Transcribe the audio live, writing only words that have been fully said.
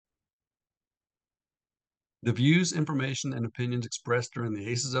The views, information, and opinions expressed during the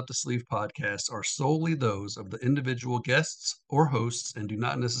Aces Up the Sleeve podcast are solely those of the individual guests or hosts and do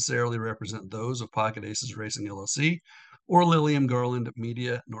not necessarily represent those of Pocket Aces Racing LLC or Lilliam Garland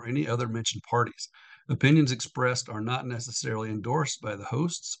Media nor any other mentioned parties. Opinions expressed are not necessarily endorsed by the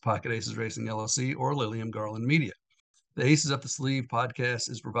hosts, Pocket Aces Racing LLC, or Lilliam Garland Media. The Aces Up the Sleeve podcast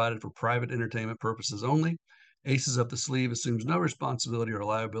is provided for private entertainment purposes only. Aces Up the Sleeve assumes no responsibility or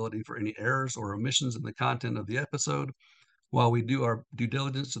liability for any errors or omissions in the content of the episode. While we do our due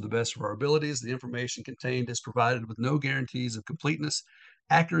diligence to the best of our abilities, the information contained is provided with no guarantees of completeness,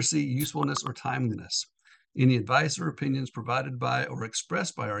 accuracy, usefulness, or timeliness. Any advice or opinions provided by or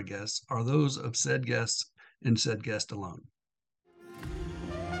expressed by our guests are those of said guests and said guest alone.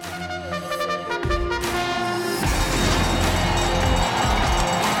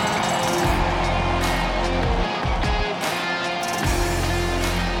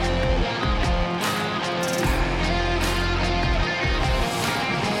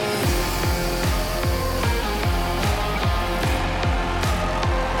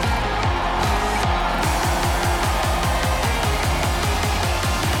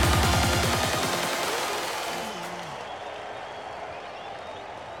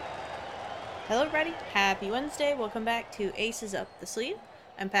 Hello everybody, happy Wednesday. Welcome back to Aces Up the Sleeve.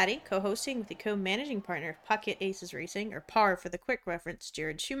 I'm Patty, co-hosting with the co-managing partner of Pocket Aces Racing, or PAR for the quick reference,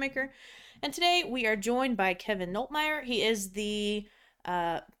 Jared Shoemaker. And today we are joined by Kevin Noltemeyer. He is the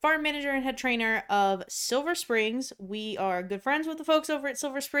farm manager and head trainer of Silver Springs. We are good friends with the folks over at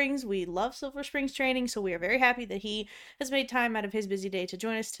Silver Springs. We love Silver Springs training, so we are very happy that he has made time out of his busy day to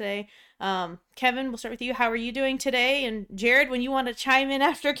join us today. Kevin, we'll start with you. How are you doing today? And Jared, when you want to chime in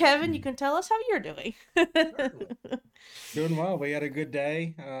after Kevin, you can tell us how you're doing. Doing well. We had a good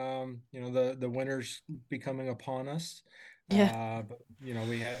day. The winter's becoming upon us. Yeah. But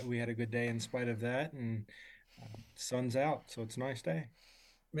we had a good day in spite of that, and sun's out, so it's a nice day.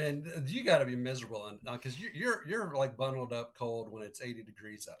 Man, you got to be miserable because you're like bundled up cold when it's 80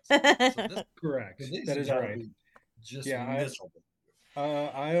 degrees outside. So Correct. these That have is got to right. be just Yeah, miserable.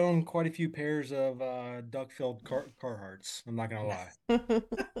 I own quite a few pairs of duck-filled Carhartts. I'm not gonna lie,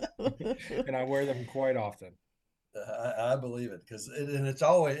 and I wear them quite often. I believe it because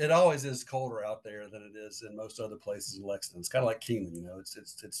it always is colder out there than it is in most other places in Lexington. It's kind of like Keeneland,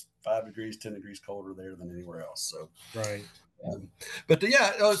 it's 5 degrees, 10 degrees colder there than anywhere else. So Right. Um, but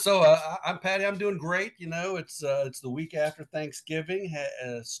yeah, I'm Patty. I'm doing great. It's the week after Thanksgiving.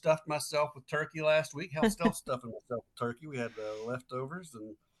 Stuffed myself with turkey last week. Hell, still stuffing myself with turkey. We had leftovers,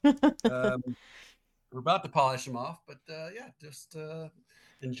 and we're about to polish them off. But yeah, just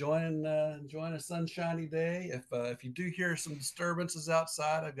enjoying a sunshiny day. If you do hear some disturbances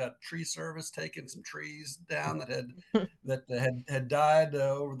outside, I've got tree service taking some trees down that had died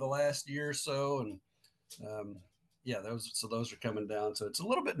over the last year or so, and um, yeah, those are coming down. So it's a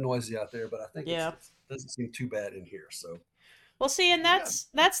little bit noisy out there, but I think Yeah. it doesn't seem too bad in here. So Well, see, and yeah,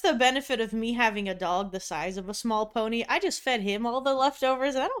 that's the benefit of me having a dog the size of a small pony. I just fed him all the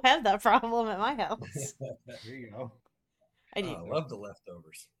leftovers, and I don't have that problem at my house. There you go. I I do. love the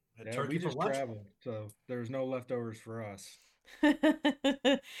leftovers. Had Yeah, we turkey for just lunch. traveled, so there's no leftovers for us.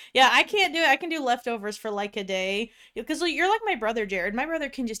 Yeah, I can't do it. I can do leftovers for like a day because you're like my brother Jared. My brother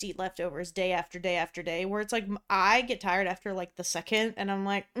can just eat leftovers day after day after day. Where it's like I get tired after like the second, and I'm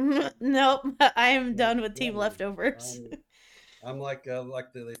like, nope, I am Yeah, done with yeah, team leftovers. I'm like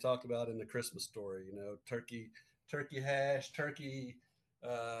they talk about in the Christmas story. Turkey hash, turkey.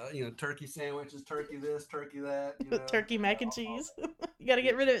 Turkey sandwiches, turkey this, turkey that. Turkey mac and All cheese. You got to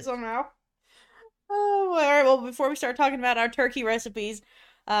get rid of it that. somehow. Oh, all right. Well, before we start talking about our turkey recipes,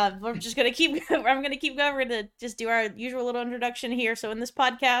 we're just gonna keep. I'm gonna keep going. We're gonna just do our usual little introduction here. So in this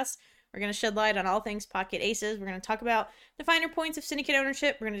podcast, we're gonna shed light on all things Pocket Aces. We're gonna talk about the finer points of syndicate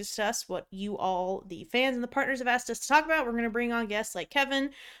ownership. We're gonna discuss what you all, the fans and the partners, have asked us to talk about. We're gonna bring on guests like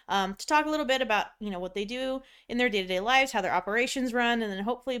Kevin, to talk a little bit about what they do in their day to day lives, how their operations run, and then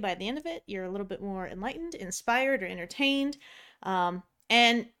hopefully by the end of it, you're a little bit more enlightened, inspired, or entertained.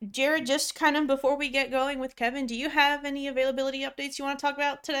 And Jared, just kind of before we get going with Kevin, do you have any availability updates you want to talk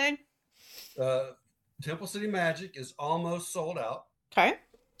about today? Uh, Temple City Magic is almost sold out. Okay.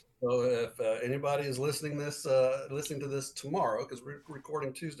 So if anybody is listening to this tomorrow, because we're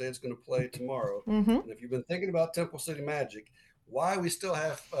recording Tuesday, it's going to play tomorrow. Mm-hmm. And if you've been thinking about Temple City Magic, why we still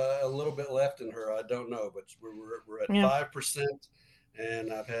have a little bit left in her, I don't know. But we're at Yeah. 5%,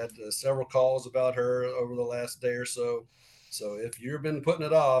 and I've had several calls about her over the last day or so. So if you've been putting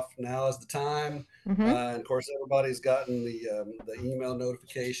it off, now is the time. Mm-hmm. And of course, everybody's gotten the email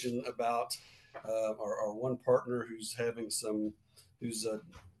notification about our one partner who's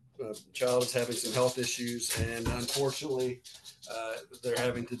child is having some health issues, and unfortunately, they're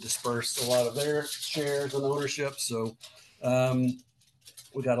having to disperse a lot of their shares and ownership. So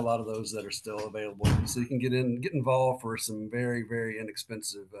we got a lot of those that are still available, so you can get involved for some very very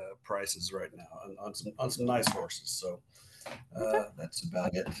inexpensive prices right now on some nice horses. So Okay. that's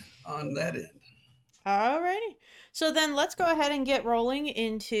about it on that end. Alrighty. So then let's go ahead and get rolling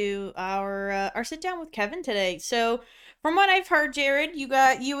into our sit down with Kevin today. So from what I've heard, Jared,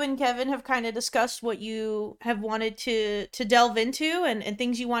 you and Kevin have kind of discussed what you have wanted to delve into and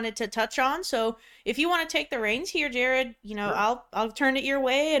things you wanted to touch on. So if you want to take the reins here, Jared, Sure. I'll turn it your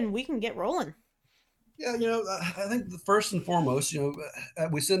way and we can get rolling. Yeah, I think the first and foremost,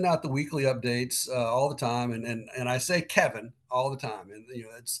 we send out the weekly updates all the time, and I say Kevin all the time, and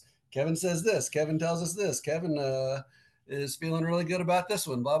it's Kevin says this, Kevin tells us this, Kevin is feeling really good about this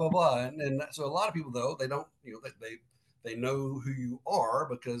one, blah blah blah, and so a lot of people though they don't, they know who you are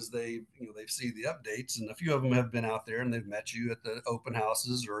because they see the updates, and a few of them have been out there and they've met you at the open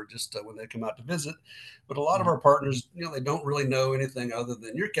houses or just when they come out to visit. But a lot of Mhm. our partners, they don't really know anything other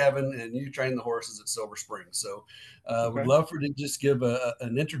than you're Kevin and you train the horses at Silver Spring. So, would Okay. love for you to just give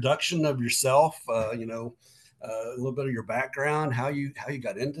an introduction of yourself. A little bit of your background, how you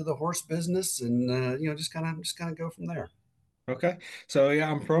got into the horse business, and just kind of go from there. Okay. So yeah,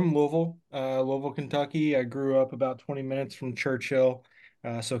 I'm from Louisville, Louisville, Kentucky. I grew up about 20 minutes from Churchill,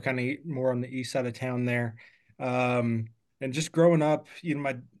 so kind of more on the east side of town there. Um, and just growing up,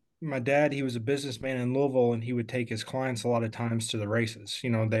 my dad, he was a businessman in Louisville, and he would take his clients a lot of times to the races.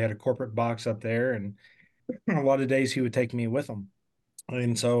 They had a corporate box up there, and a lot of days he would take me with him.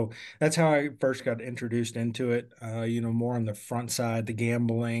 And so that's how I first got introduced into it, more on the front side, the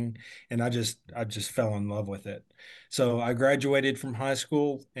gambling, and I just fell in love with it. So I graduated from high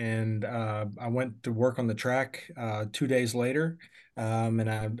school and I went to work on the track 2 days later, and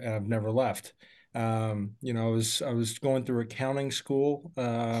I've never left. I was going through accounting school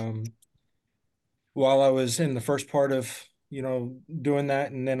while I was in the first part of doing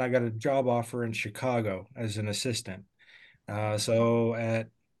that, and then I got a job offer in Chicago as an assistant. So at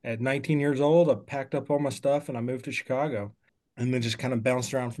 19 years old, I packed up all my stuff and I moved to Chicago, and then just kind of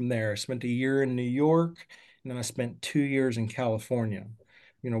bounced around from there. I spent a year in New York, and then I spent 2 years in California,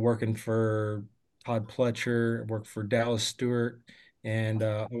 working for Todd Pletcher, worked for Dallas Stewart and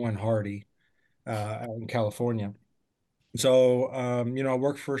Owen Hardy out in California. So, I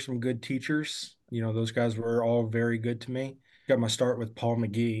worked for some good teachers. Those guys were all very good to me. Got my start with Paul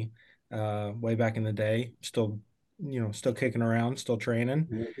McGee, way back in the day. Still kicking around, still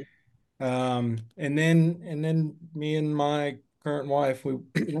training. Mhm. And then me and my current wife, we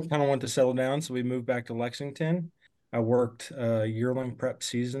kind of want to settle down, so we moved back to Lexington. I worked yearling prep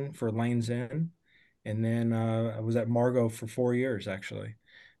season for Lanes End, and then I was at Margot for 4 years actually,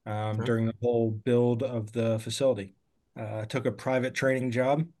 Okay. during the whole build of the facility. I took a private training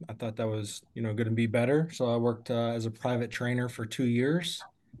job. I thought that was, going to be better, so I worked as a private trainer for 2 years,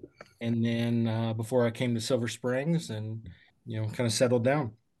 and then before I came to Silver Springs and kind of settled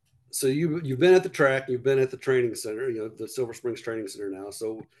down. So you've been at the track, you've been at the training center, the Silver Springs Training Center now.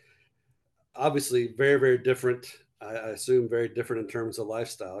 So obviously very very different. I assume very different in terms of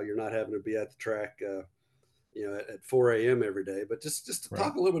lifestyle. You're not having to be at the track at 4 a.m. every day. But just to Right.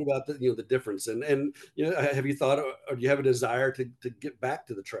 talk a little bit about the difference, and have you thought, or do you have a desire to get back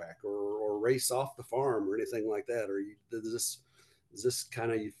to the track, or race off the farm or anything like that, or is this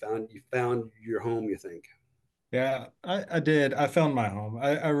kind of you found your home, you think? Yeah, I did. I found my home.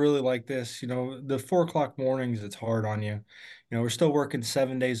 I really like this. The 4 o'clock mornings, it's hard on you. We're still working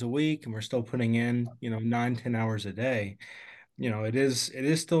 7 days a week and we're still putting in, 9, 10 hours a day. It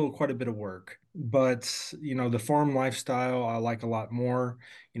is still quite a bit of work, but the farm lifestyle I like a lot more.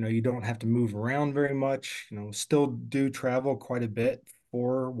 You don't have to move around very much, still do travel quite a bit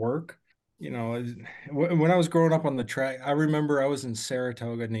for work. When I was growing up on the track, I remember I was in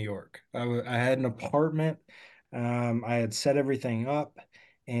Saratoga, New York. I had an apartment. I had set everything up,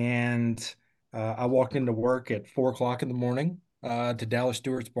 and I walked into work at 4 o'clock in the morning to Dallas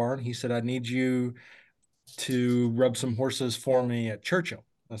Stewart's barn. He said, "I need you to rub some horses for me at Churchill."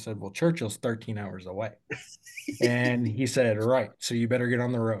 I said, "Well, Churchill's 13 hours away." And he said, "Right, so you better get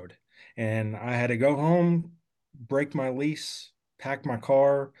on the road." And I had to go home, break my lease, pack my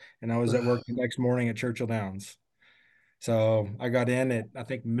car, and I was at work the next morning at Churchill Downs. So I got in at, I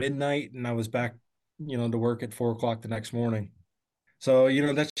think, midnight, and I was back, to work at 4 o'clock the next morning. So,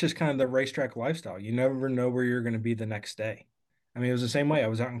 that's just kind of the racetrack lifestyle. You never know where you're going to be the next day. I mean, it was the same way. I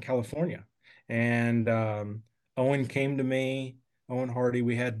was out in California, and Owen came to me, Owen Hardy.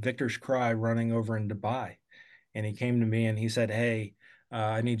 We had Victor's Cry running over in Dubai, and he came to me and he said, "Hey,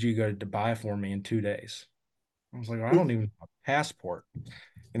 I need you to go to Dubai for me in 2 days. I was like, well, I don't even have a passport.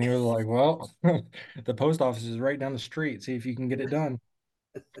 And he was like, well, the post office is right down the street. See if you can get it done.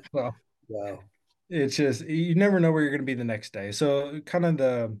 Well, Wow. it's just you never know where you're going to be the next day. So kind of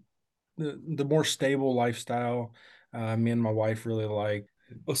the more stable lifestyle, me and my wife really like.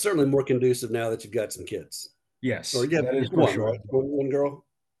 Well, certainly more conducive now that you've got some kids. Or Yes, you have that is for one, sure. right? One girl.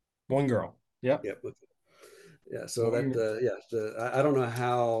 One girl. Yep. Yep. Yeah. So that One, yeah, I don't know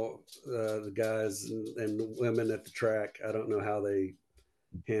how the guys and women at the track. I don't know how they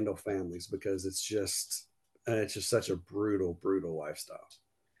handle families because it's just such a brutal lifestyle.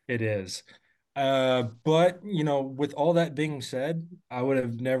 it is. But with all that being said, I would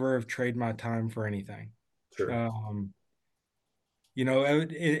have never have traded my time for anything. Sure. Um,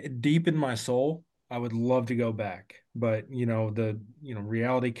 deep in my soul, I would love to go back, but the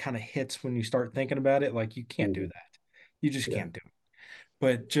reality kind of hits when you start thinking about it. Like you can't do Hmm. that. You just Yeah. can't do it.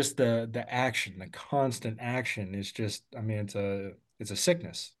 But just the action, the constant action is just, I mean, it's a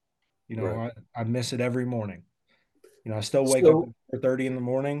sickness. Right. I miss it every morning. I still wake up at So 4:30 in the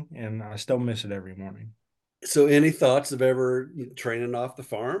morning and I still miss it every morning. so any thoughts of ever training off the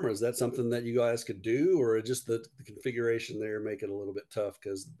farm, or is that something that you guys could do, or just the configuration there make it a little bit tough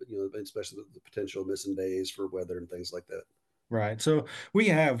because especially the potential missing days for weather and things like that. Right. So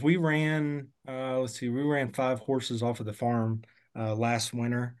we ran let's see, we ran 5 horses off of the farm last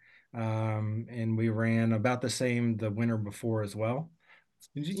winter. And we ran about the same the winter before as well.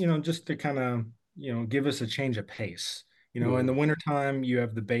 Just to kind of, give us a change of pace. In the Mhm. wintertime you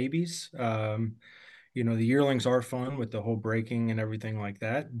have the babies. The yearlings are fun with the whole breaking and everything like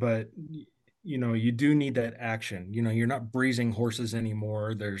that, but you do need that action. You're not breezing horses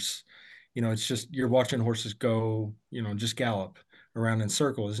anymore. It's just you're watching horses go, just gallop around in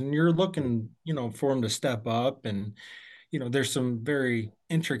circles, and you're looking, for them to step up. And there's some very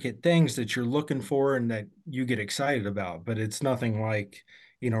intricate things that you're looking for and that you get excited about, but it's nothing like,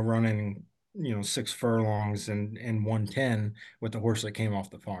 running, 6 furlongs and 110 with the horse that came off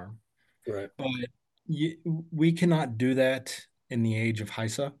the farm. Right. But we cannot do that in the age of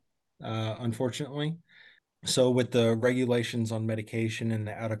HISA, unfortunately. So with the regulations on medication and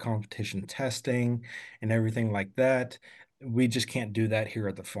the out of competition testing and everything like that, we just can't do that here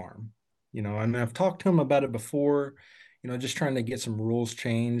at the farm. And I've talked to him about it before, just trying to get some rules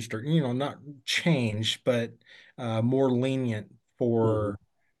changed or, not changed, but more lenient Hmm.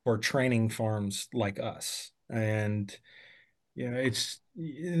 for training farms like us. And it's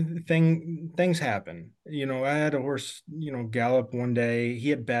things happen. I had a horse, gallop one day. He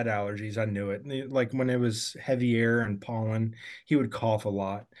had bad allergies. I knew it. Like when it was heavy air and pollen, he would cough a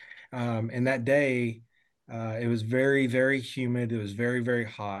lot. And that day, it was very, very humid. It was very, very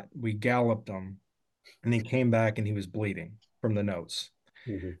hot. We galloped him, and he came back and he was bleeding from the nose.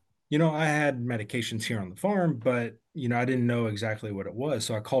 Hmm. I had medications here on the farm, but I didn't know exactly what it was.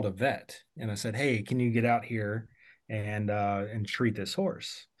 So I called a vet and I said, "Hey, can you get out here and treat this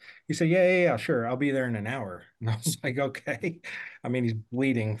horse?" He said, "Yeah, yeah, yeah, sure. I'll be there in an hour." And I was like, "Okay." I mean, he's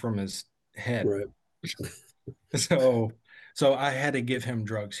bleeding from his head. Right. So so I had to give him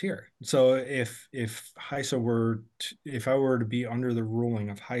drugs here. So if HISA if I were to be under the ruling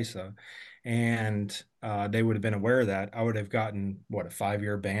of HISA and they would have been aware of that, I would have gotten what, a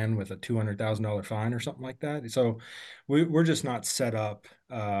 5-year ban with a $200,000 fine or something like that. So we're just not set up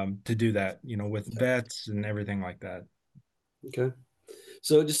to do that, with vets and everything like that. Okay.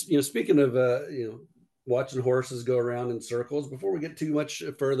 So just speaking of watching horses go around in circles, before we get too much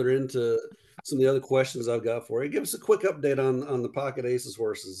further into some of the other questions I've got for you, give us a quick update on the Pocket Aces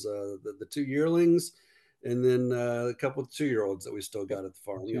horses, the two yearlings, and then a couple of 2-year-olds that we still Yep. got at the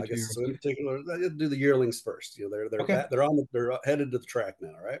farm. Two I guess year so. In particular, I'll do the yearlings first. Okay. They're headed to the track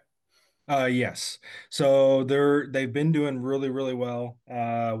now, right? Yes. So they've been doing really, really well.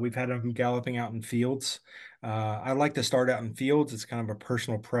 We've had them galloping out in fields. I like to start out in fields. It's kind of a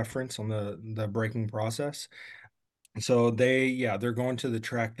personal preference on the breaking process. So yeah, they're going to the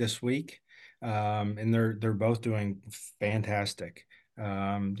track this week, and they're both doing fantastic.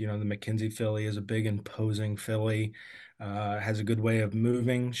 The Mackenzie filly is a big, imposing filly, has a good way of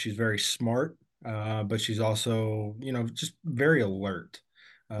moving. She's very smart, but she's also, just very alert.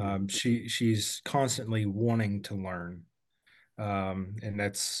 She's constantly wanting to learn, and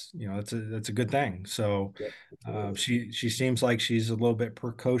that's a good thing. So, Yep, absolutely. she seems like she's a little bit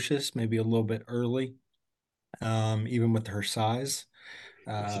precocious, maybe a little bit early, even with her size.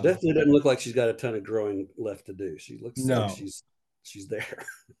 She Um, definitely doesn't look like she's got a ton of growing left to do. She looks like no, she's there.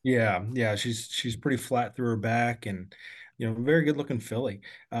 yeah, yeah, she's pretty flat through her back, and very good looking filly.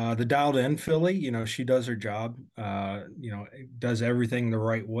 The dialed in filly, she does her job, does everything the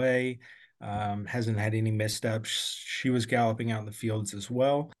right way. Hasn't had any missteps. She was galloping out in the fields as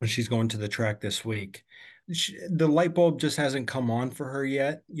well, but she's going to the track this week. The light bulb just hasn't come on for her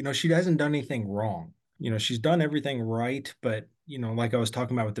yet. She hasn't done anything wrong. She's done everything right, but like I was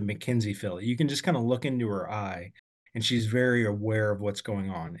talking about with the McKenzie filly, you can just kind of look into her eye and she's very aware of what's going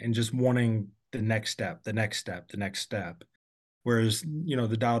on and just wanting the next step, the next step, the next step. Whereas,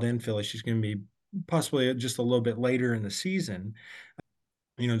 the dialed in filly, she's going to be possibly just a little bit later in the season,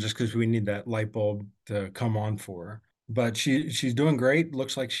 just because we need that light bulb to come on for her. But she's doing great.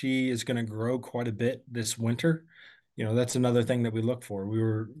 Looks like she is going to grow quite a bit this winter. That's another thing that we look for. We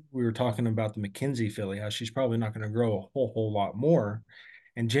were talking about the McKenzie filly, how she's probably not going to grow a whole lot more.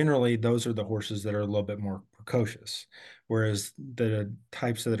 And generally, those are the horses that are a little bit more precocious. Whereas the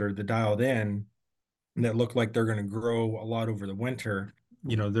types that are the dialed in that look like they're going to grow a lot over the winter,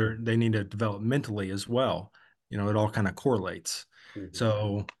 they need to develop mentally as well. It all kind of correlates. Mhm.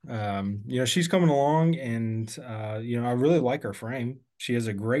 So, she's coming along, and I really like her frame. She has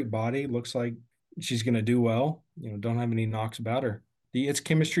a great body. Looks like she's going to do well. Don't have any knocks about her. It's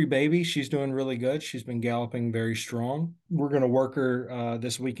chemistry baby. She's doing really good. She's been galloping very strong. We're going to work her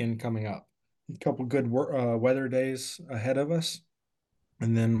this weekend coming up. A couple good weather days ahead of us,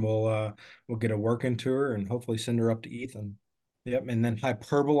 and then we'll get a work into her and hopefully send her up to Ethan. Yep, and then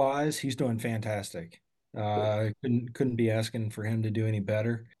Hyperbolize, he's doing fantastic. Couldn't be asking for him to do any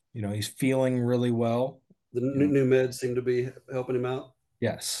better. He's feeling really well. The You know, new meds seem to be helping him out.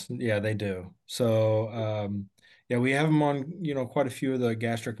 yes, yeah, they do. So yeah, we have him on quite a few of the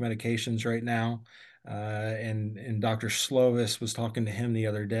gastric medications right now. And Dr. Slovis was talking to him the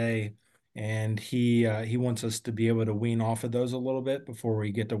other day, and he wants us to be able to wean off of those a little bit before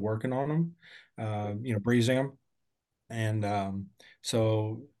we get to working on them, breezing them. And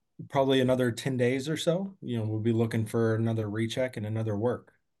so probably another 10 days or so, we'll be looking for another recheck and another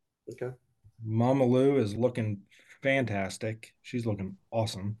work. Okay. Mama Lou is looking fantastic. She's looking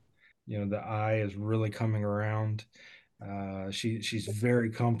awesome. The eye is really coming around. She's very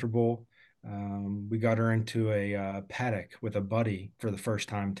comfortable. We got her into a paddock with a buddy for the first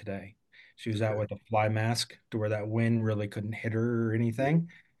time today. She was out Okay. with a fly mask to where that wind really couldn't hit her or anything.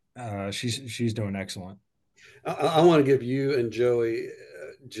 She's doing excellent. I want to give you and Joey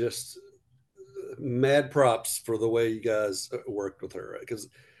just mad props for the way you guys worked with her, because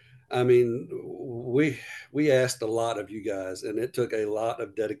I mean, we asked a lot of you guys, and it took a lot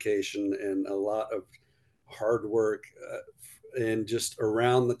of dedication and a lot of hard work and just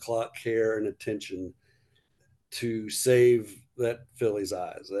around the clock care and attention to save that filly's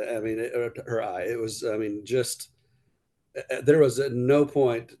eyes. I mean, her eye. It was. I mean, just there was at no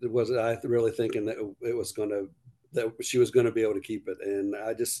point was I really thinking that it was going to that she was going to be able to keep it. And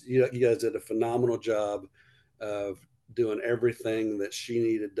I just you guys did a phenomenal job of doing everything that she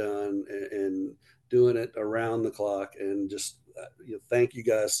needed done, and doing it around the clock. And just thank you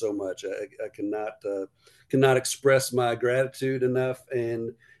guys so much. I cannot express my gratitude enough.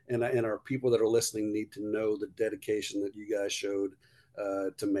 And our people that are listening need to know the dedication that you guys showed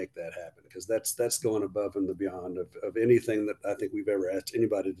to make that happen, because that's going above and beyond of anything that I think we've ever asked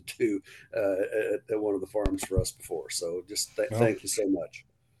anybody to do at one of the farms for us before. So just Well, thank you so much.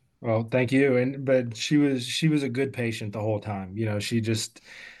 well, thank you. But she was a good patient the whole time. She just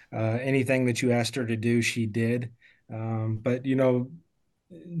anything that you asked her to do, she did. But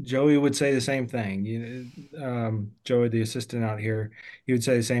Joey would say the same thing. Joey, the assistant out here, he would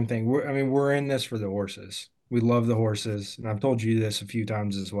say the same thing. I mean, we're in this for the horses. We love the horses, and I've told you this a few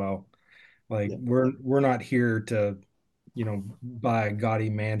times as well. Like Yeah. we're not here to, buy a gaudy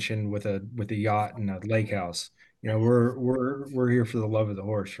mansion with a yacht and a lake house. We're here for the love of the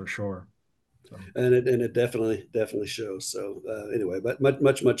horse for sure. So And it definitely shows. So anyway, but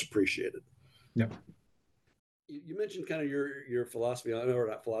much appreciated. yeah. You mentioned kind of your philosophy on, or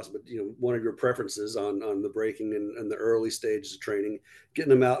not philosophy, but one of your preferences on the breaking and the early stages of training, getting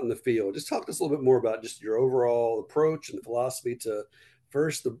them out in the field. Just talk to us a little bit more about just your overall approach and philosophy to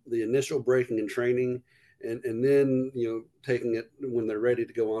first the initial breaking and training, and then taking it when they're ready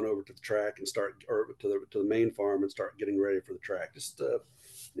to go on over to the track and start, or to the main farm and start getting ready for the track. Just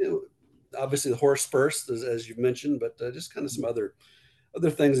you know obviously the horse first, as you've mentioned, but just kind of some other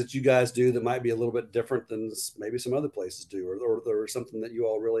things that you guys do that might be a little bit different than maybe some other places do, or something that you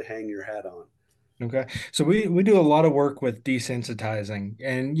all really hang your hat on. Okay. So we do a lot of work with desensitizing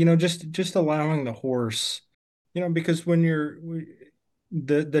and just allowing the horse, because when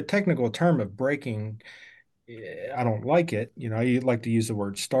the technical term of breaking I don't like it. You like to use the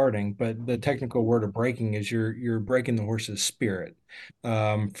word starting, but the technical word of breaking is you're breaking the horse's spirit,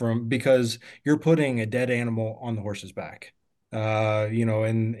 from because you're putting a dead animal on the horse's back. In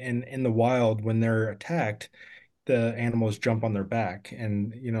the wild, when they're attacked, the animals jump on their back,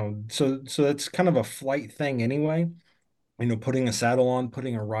 and so it's kind of a flight thing anyway. Putting a saddle on,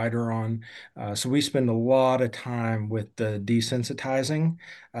 putting a rider on. So we spend a lot of time with the desensitizing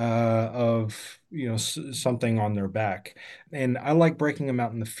of something on their back. And I like breaking them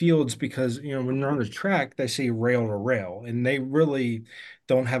out in the fields because when they're on the track, they see rail to rail, and they really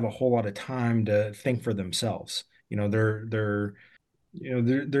don't have a whole lot of time to think for themselves. They're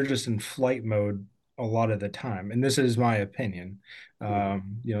just in flight mode a lot of the time, and this is my opinion.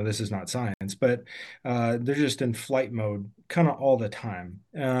 This is not science, but they're just in flight mode kind of all the time.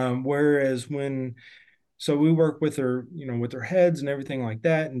 Whereas so we work with their heads and everything like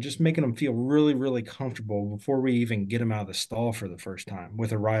that, and just making them feel really, really comfortable before we even get them out of the stall for the first time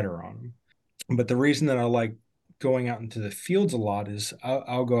with a rider on them. But the reason that I like going out into the fields a lot is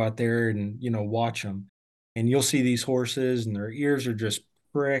I'll go out there and watch them, and you'll see these horses and their ears are just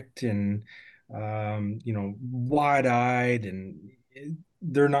pricked and wide-eyed, and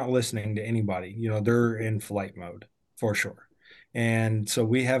they're not listening to anybody. They're in flight mode for sure. And so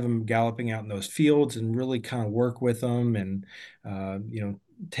we have them galloping out in those fields and really kind of work with them, and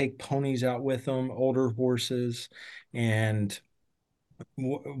take ponies out with them, older horses. And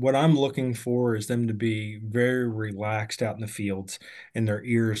what I'm looking for is them to be very relaxed out in the fields and their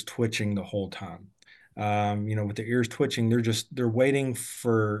ears twitching the whole time. With their ears twitching, they're waiting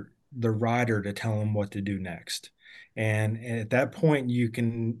for the rider to tell them what to do next. And at that point,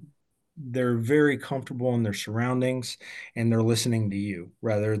 they're very comfortable in their surroundings, and they're listening to you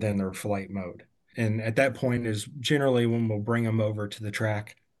rather than their flight mode. And at that point is generally when we'll bring them over to the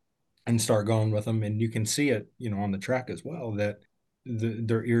track and start going with them. And you can see it, on the track as well, that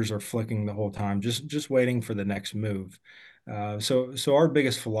their ears are flicking the whole time, just waiting for the next move. So our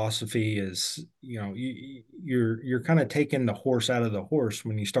biggest philosophy is, you're kind of taking the horse out of the horse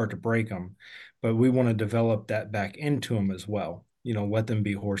when you start to break them, but we want to develop that back into them as well. Let them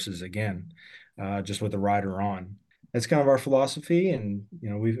be horses again, just with the rider on. That's kind of our philosophy, and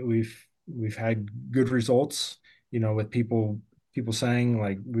we've had good results. With people saying,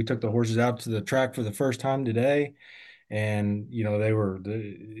 like, we took the horses out to the track for the first time today, and they were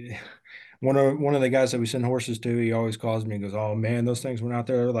one of the guys that we send horses to. He always calls me and goes, "Oh man, those things went out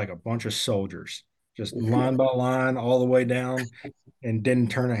there like a bunch of soldiers, just line by line all the way down, and didn't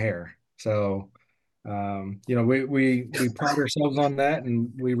turn a hair." So we pride ourselves on that,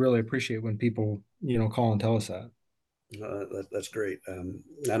 and we really appreciate when people call and tell us that. That's great.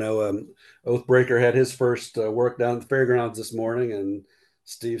 I know Oathbreaker had his first work down at the fairgrounds this morning, and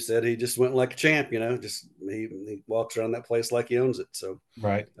Steve said he just went like a champ. Just he walks around that place like he owns it. So,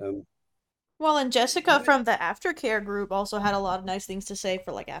 Right. um, Well, and Jessica from the aftercare group also had a lot of nice things to say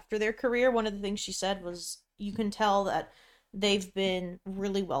for like after their career. One of the things she said was you can tell that they've been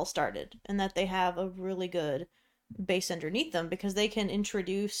really well started and that they have a really good base underneath them because they can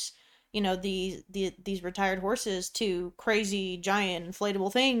introduce, these retired horses to crazy giant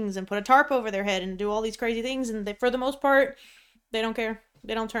inflatable things and put a tarp over their head and do all these crazy things, and they, for the most part, they don't care.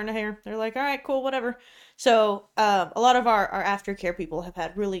 They don't turn a hair. They're like, all right, cool, whatever. So a lot of our aftercare people have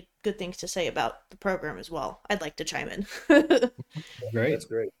had really good things to say about the program as well. I'd like to chime in. Great. that's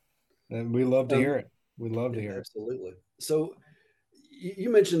great. And we love to Um, hear it. We love to yeah, hear it. absolutely. So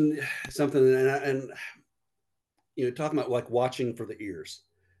you mentioned something, and talking about like watching for the ears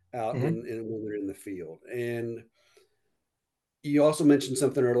out Mhm. when they're in the field, and you also mentioned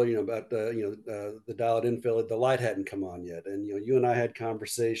something earlier, about the dialed in field. The light hadn't come on yet, and you and I had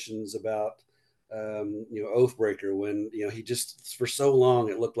conversations about Oathbreaker when he just for so long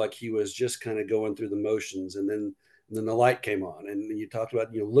it looked like he was just kind of going through the motions, and then the light came on, and you talked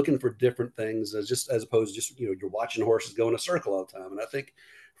about looking for different things as opposed to just you're watching horses go in a circle all the time. And I think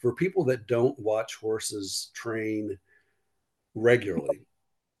for people that don't watch horses train regularly,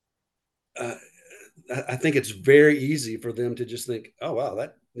 uh, I think it's very easy for them to just think, oh wow,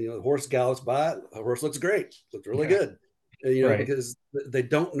 that the horse gallops by, the horse looks great, looks really Yeah. good, Right. because they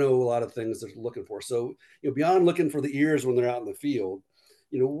don't know a lot of things they're looking for. So beyond looking for the ears when they're out in the field,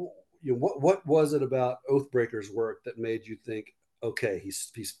 what was it about Oathbreaker's work that made you think, okay,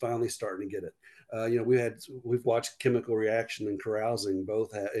 he's finally starting to get it? We've watched Chemical Reaction and Carousing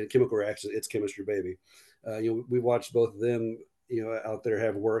both have Chemical Reaction, It's Chemistry Baby. We watched both of them out there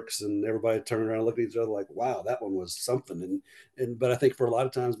have works, and everybody turned around and looked at each other like, wow, that one was something. But I think for a lot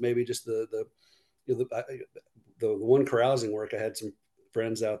of times, maybe just the one carousing work, I had some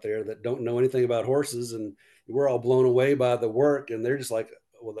friends out there that don't know anything about horses, and we're all blown away by the work, and they're just like,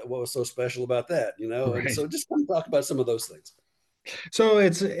 well, what was so special about that, And Right. so just kind of talk about some of those things. So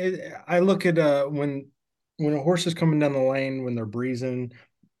I look at when a horse is coming down the lane when they're breezing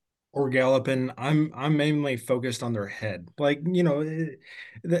or galloping, I'm mainly focused on their head. Like,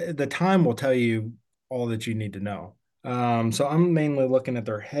 the time will tell you all that you need to know. So I'm mainly looking at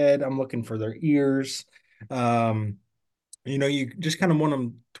their head. I'm looking for their ears. Um, you just kind of want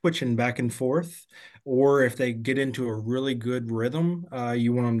them twitching back and forth, or if they get into a really good rhythm,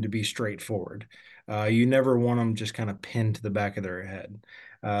 you want them to be straightforward. You never want them just kind of pinned to the back of their head.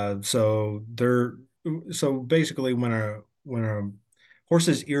 So basically, when a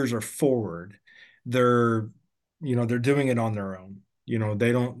horse's ears are forward, they're they're doing it on their own.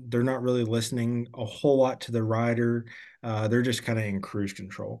 They're not really listening a whole lot to the rider. They're just kind of in cruise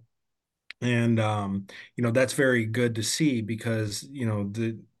control. And that's very good to see because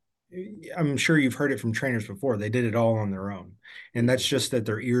the I'm sure you've heard it from trainers before. They did it all on their own. And that's Mhm. just that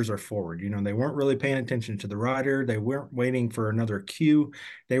their ears are forward. They weren't really paying attention to the rider. They weren't waiting for another cue.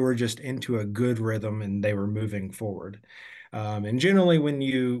 They were just into a good rhythm and they were moving forward. And generally when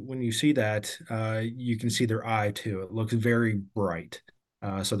you see that, you can see their eye too. It looks very bright.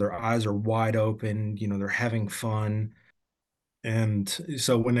 So their eyes are wide open, they're having fun. And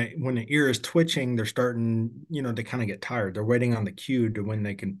so when the ear is twitching, they're starting, to kind of get tired. They're waiting on the cue to when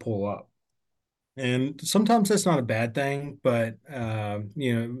they can pull up. And sometimes that's not a bad thing, but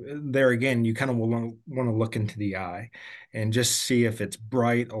there again, you kind of want to look into the eye and just see if it's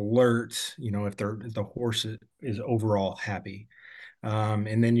bright, alert, if the horse is overall happy.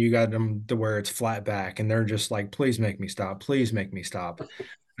 And then you got them to where it's flat back and they're just like, please make me stop, please make me stop.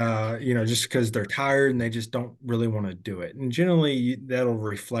 Just because they're tired and they just don't really want to do it. And generally that'll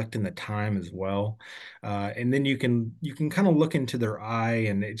reflect in the time as well. And then you can kind of look into their eye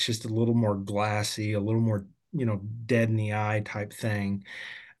and it's just a little more glassy, a little more, dead in the eye type thing.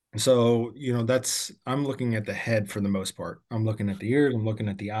 So, I'm looking at the head for the most part. I'm looking at the ears, I'm looking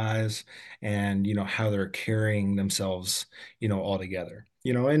at the eyes, and, how they're carrying themselves, all together.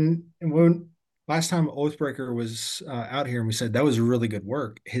 And when last time Oathbreaker was out here and we said that was really good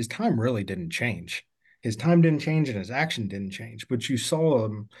work, his time really didn't change. His time didn't change and his action didn't change, but you saw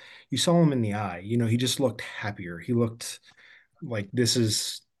him in the eye. He just looked happier. He looked like this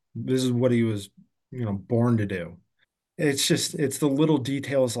is what he was, born to do. It's the little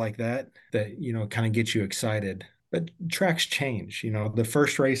details like that kind of get you excited. But tracks change. The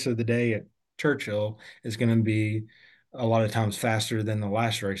first race of the day at Churchill is going to be a lot of times faster than the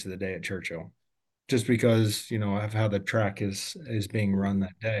last race of the day at Churchill, just because of how the track is being run Mhm.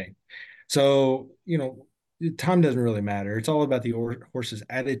 that day. So time doesn't really matter. It's all about the horse's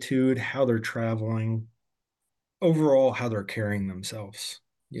attitude, how they're traveling, overall how they're carrying themselves.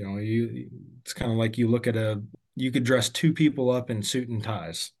 It's kind of like you could dress two people up in suit and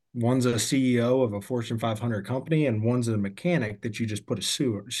ties. One's a CEO of a Fortune 500 company, and one's a mechanic that you just put a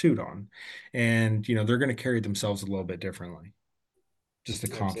suit on, and they're going to carry themselves a little bit differently. Just a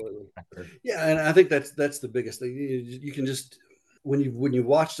confidence Absolutely. factor. Yeah, and I think that's the biggest thing. You can just when you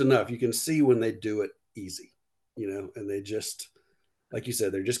watched enough, you can see when they do it easy, and they just like you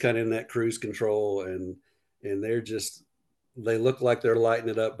said, they're just kind of in that cruise control, and they look like they're lighting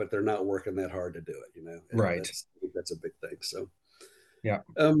it up, but they're not working that hard to do it, and Right. that's a big thing. So, Yeah.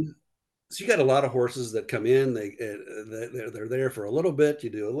 um, so you got a lot of horses that come in. They're there for a little bit. You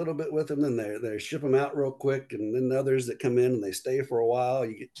do a little bit with them, then they ship them out real quick, and then others that come in and they stay for a while.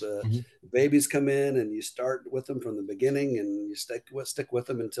 You get the Mhm. babies come in, and you start with them from the beginning, and you stick with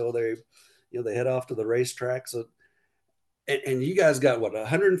them until they head off to the racetrack. So, and you guys got what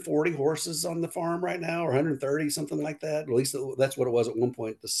 140 horses on the farm right now, or 130, something like that. At least that's what it was at one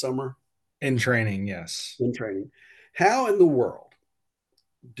point this summer In training, yes. in training. How in the world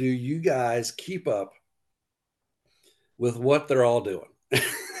do you guys keep up with what they're all doing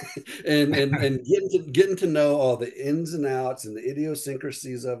and getting to know all the ins and outs and the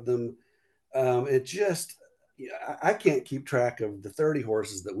idiosyncrasies of them? It just yeah, I can't keep track of the 30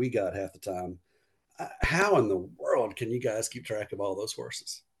 horses that we got half the time. How in the world can you guys keep track of all those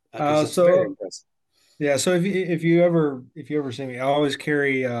horses? Because it's very So impressive. Yeah, so if you ever see me, I always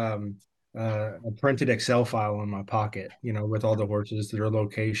carry a printed Excel file in my pocket, with all the horses, their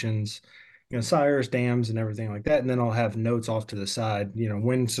locations, sires, dams, and everything like that. And then I'll have notes off to the side,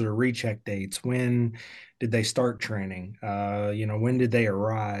 when's their recheck dates, when did they start training, when did they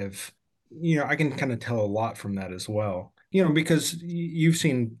arrive? I can kind of tell a lot from that as well. Because you've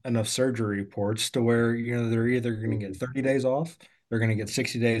seen enough surgery reports to where, they're either going to get Mhm. 30 days off, they're going to get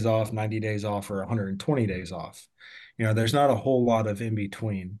 60 days off, 90 days off, or 120 days off. There's not a whole lot of in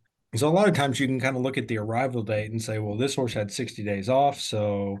between. So a lot of times you can kind of look at the arrival date and say, well, this horse had 60 days off.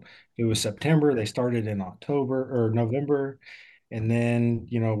 So it was September. They started in October or November. And then,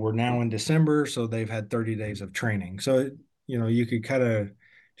 we're now in December. So they've had 30 days of training. So, you could kind of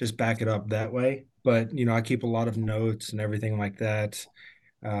just back it up that way. But, I keep a lot of notes and everything like that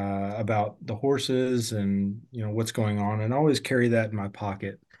about the horses and, what's going on. And I always carry that in my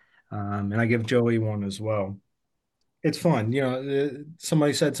pocket. And I give Joey one as well. It's fun.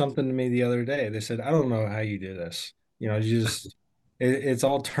 Somebody said something to me the other day. They said, I don't know how you do this. It's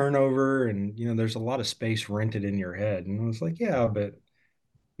all turnover and, there's a lot of space rented in your head. And I was like, yeah, but,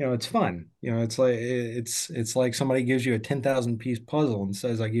 it's fun. It's like somebody gives you a 10,000 piece puzzle and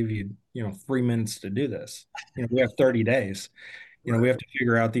says, I give you, 3 minutes to do this. We have 30 days. We Right. have to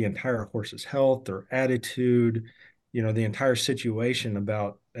figure out the entire horse's health, their attitude, the entire situation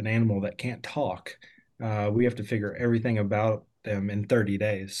about an animal that can't talk. We have to figure everything about them in 30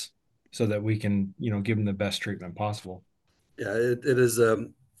 days so that we can, give them the best treatment possible. Yeah, it is.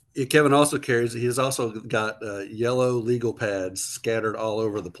 Kevin also carries. He's also got yellow legal pads scattered all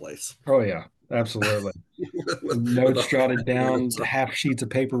over the place Oh yeah, absolutely. with Notes all kinds jotted of down, notes on. half sheets of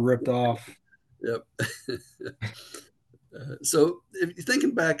paper ripped off. Yep. So if you're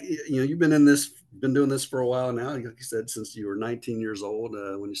thinking back, you've been doing this for a while now. Like you said, since you were 19 years old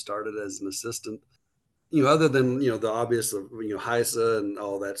when you started as an assistant. Other than the obvious of HISA and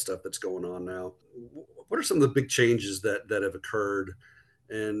all that stuff that's going on now. What are some of the big changes that have occurred?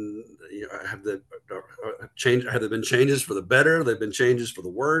 And have there been changes for the better? Have there been changes for the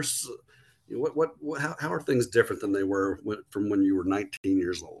worse? How are things different than they were from when you were 19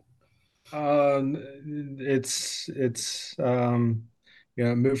 years old? Um,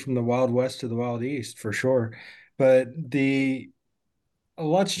 moved from the Wild West to the Wild East for sure. But a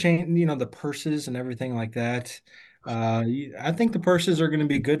lot's changed, the purses and everything like that. I think the purses are going to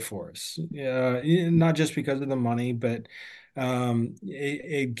be good for us. Not just because of the money, but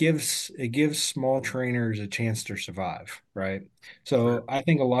it gives small trainers a chance to survive, right? Right. So I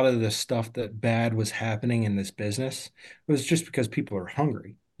think a lot of the stuff that bad was happening in this business was just because people are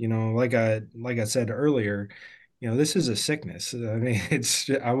hungry. Like I said earlier, this is a sickness. I mean,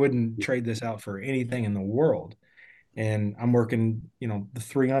 I wouldn't trade this out for anything in the world, and I'm working, the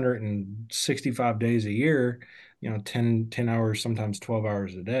 365 days a year, 10 hours, sometimes 12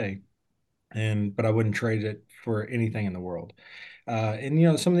 hours a day. But I wouldn't trade it for anything in the world.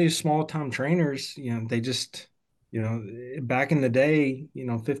 And, some of these small time trainers, they just, back in the day,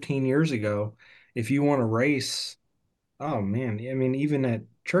 15 years ago, if you want to race, oh man, I mean, even at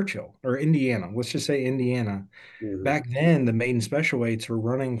Churchill or Indiana, let's just say Indiana, Hmm. back then the maiden special weights were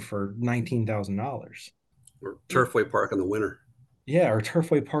running for $19,000. Or Turfway Park in the winter. Yeah, or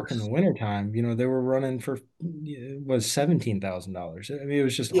Turfway Park in the wintertime, they were running for was $17,000. I mean, it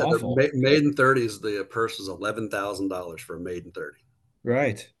was just Yeah, the awful. maiden 30s. The purse was $11,000 for a maiden 30.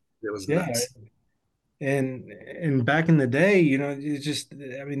 Right. It was Yeah. nuts. And back in the day, it's just,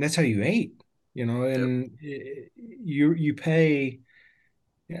 I mean, that's how you ate, Yep. and you pay.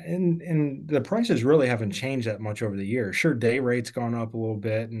 Yeah, and the prices really haven't changed that much over the years. Sure, day rates gone up a little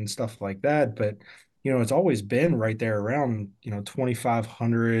bit and stuff like that, but it's always been right there around,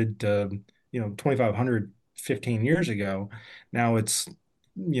 2,500 to, 2,500 15 years ago. Now it's,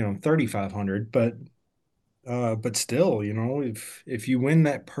 3,500, but still, if you win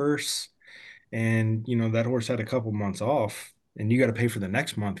that purse and, that horse had a couple months off and you got to pay for the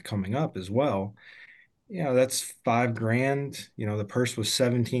next month coming up as well, that's 5 grand. The purse was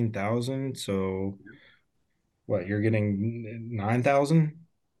 17,000. So what, you're getting 9,000,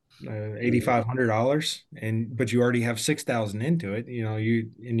 Mhm. $8,500, but you already have 6,000 into it,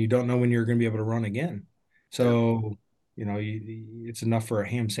 and you don't know when you're going to be able to run again. Yep. So, it's enough for a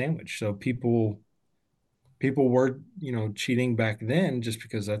ham sandwich. So people were, cheating back then just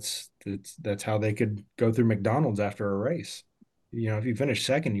because that's how they could go through McDonald's after a race. If you finish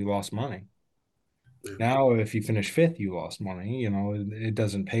second, you lost money. Yeah. Now, if you finish fifth, you lost money. It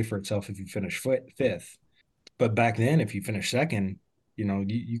doesn't pay for itself if you finish fifth. But back then, if you finish second, you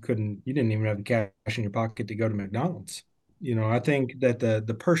didn't even have the cash in your pocket to go to McDonald's. I think that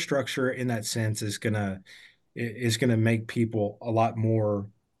the purse structure in that sense is gonna make people a lot more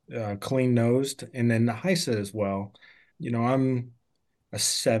clean nosed, and then the HISA as well. I'm a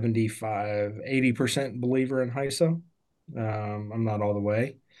 75-80% believer in HISA. I'm not all the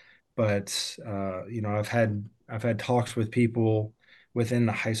way, but I've had talks with people within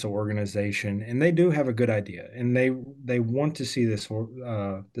the HISA organization, and they do have a good idea, and they want to see this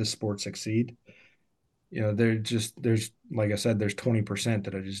sport succeed. There's like I said, there's 20%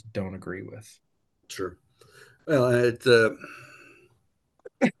 that I just don't agree with. Sure. Well,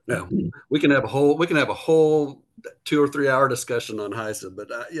 no, we can have a whole 2 or 3 hour discussion on HISA, but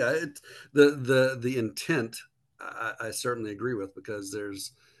yeah, the intent I certainly agree with, because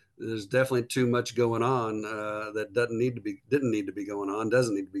there's definitely too much going on that didn't need to be going on,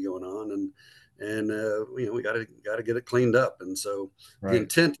 doesn't need to be going on, and we got to get it cleaned up, and so the Right.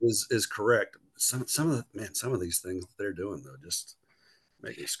 intent is correct. Some of these things that they're doing though just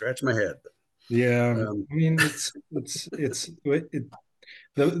make me scratch my head. Yeah. Um, I mean,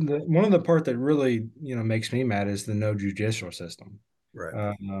 the one of the part that really, makes me mad is the no judicial system. right.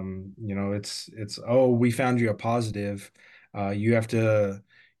 Oh, we found you a positive. You have to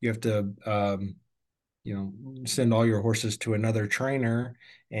you have to send all your horses to another trainer,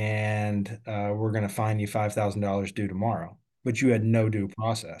 and we're going to fine you $5,000 due tomorrow. But you had no due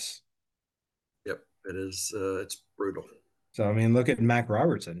process. Yep. It is. It's brutal. So I mean, look at Mac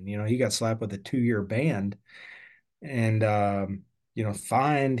Robertson. He got slapped with a 2-year ban, and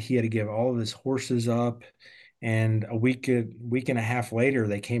fined. He had to give all of his horses up. And week and a half later,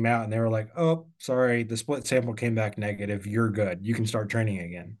 they came out and they were like, "Oh, sorry, the split sample came back negative. You're good. You can start training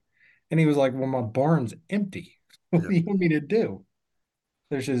again." And he was like, "Well, my barn's empty. What Yeah. do you want me to do?"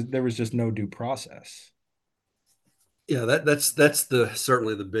 There was just no due process. Yeah. That's the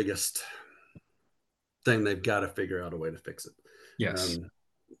certainly the biggest thing. They've got to figure out a way to fix it. Yes. Um,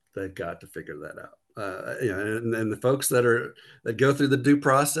 they've got to figure that out. And the folks that go through the due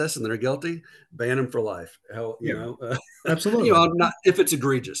process and they're guilty, ban them for life. Hell, Yeah, absolutely. not if it's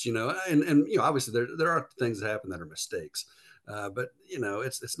egregious, and obviously there are things that happen that are mistakes, but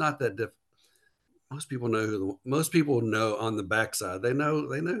it's not that difficult. Most people know on the backside. They know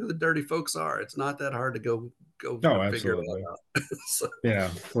who the dirty folks are. It's not that hard to go Oh, figure it absolutely. all out. So, Yeah,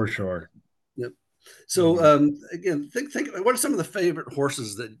 for sure. yep. So Um, again, think. What are some of the favorite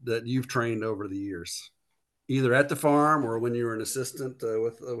horses that you've trained over the years, either at the farm or when you were an assistant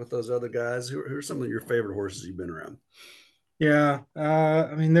with those other guys? Who are some of your favorite horses you've been around? Yeah,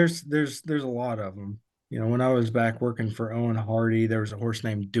 I mean, there's a lot of them. When I was back working for Owen Hardy, there was a horse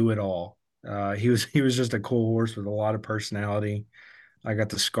named Do It All. He was just a cool horse with a lot of personality. I got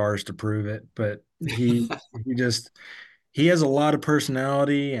the scars to prove it, but he just he has a lot of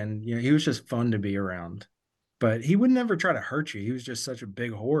personality, and he was just fun to be around. But he would never try to hurt you. He was just such a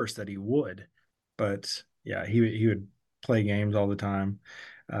big horse that he would. But yeah, he would play games all the time.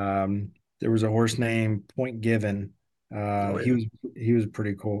 There was a horse named Point Given. Oh He yeah. was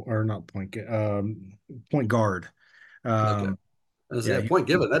pretty cool, or not Point Guard. Okay. Um, yeah, A point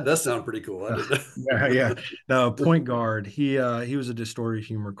given. That does sound pretty cool. I did. yeah, yeah. No, Point Guard. He was a distorted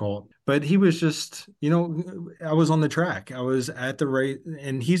humor cult, but he was just, I was on the track. I was at the race,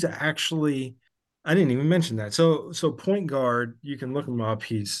 and he's actually, I didn't even mention that. So Point Guard, you can look him up.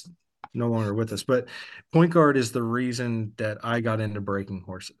 He's no longer with us, but Point Guard is the reason that I got into breaking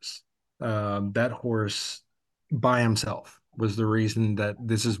horses. That horse by himself was the reason that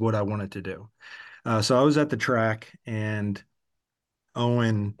this is what I wanted to do. So I was at the track, and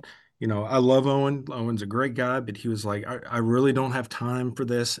Owen, I love Owen. Owen's a great guy, but he was like, I really don't have time for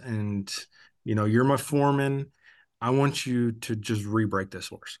this. And, you're my foreman. I want you to just re-break this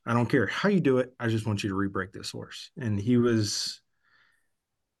horse. I don't care how you do it. I just want you to re-break this horse. And he was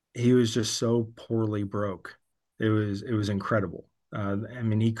just so poorly broke. It was incredible. I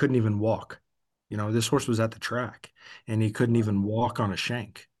mean, he couldn't even walk. This horse was at the track, and he couldn't even walk on a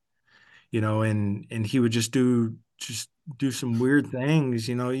shank. And he would just do some weird things.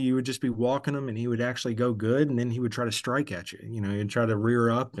 You would just be walking him, and he would actually go good, and then he would try to strike at you. He'd try to rear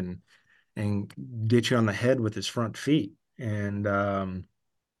up and get you on the head with his front feet. And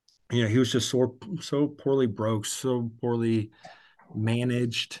he was just so poorly broke, so poorly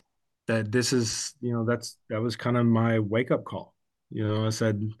managed, that this is, that was kind of my wake up call. I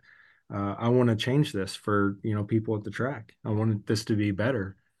said, I want to change this for, people at the track. I wanted this to be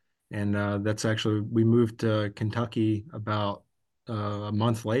better. And that's actually, we moved to Kentucky about a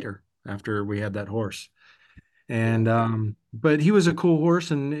month later after we had that horse. And Well, but he was a cool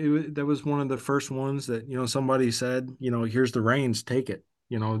horse, and that was one of the first ones that somebody said, here's the reins, take it,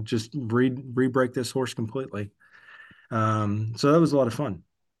 just re-break this horse completely. So that was a lot of fun.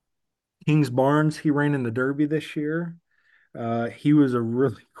 Kings Barnes, he ran in the Derby this year. He was a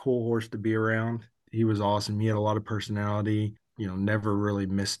really cool horse to be around. He was awesome. He had a lot of personality, never really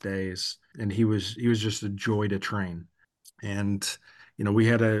missed days, and he was just a joy to train. And we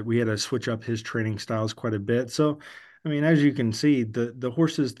had to switch up his training styles quite a bit. So, I mean, as you can see, the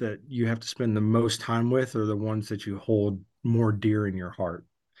horses that you have to spend the most time with are the ones that you hold more dear in your heart.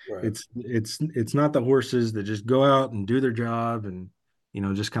 right. It's not the horses that just go out and do their job and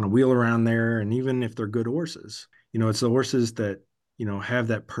just kind of wheel around there. And even if they're good horses, it's the horses that, have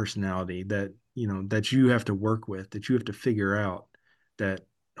that personality that, that you have to work with, that you have to figure out, that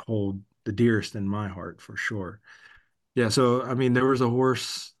hold the dearest in my heart for sure. Yeah. So, I mean, there was a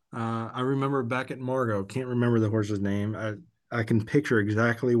horse, I remember back at Margot, can't remember the horse's name. I can picture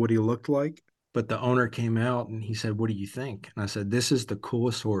exactly what he looked like, but the owner came out and he said, "What do you think?" And I said, "This is the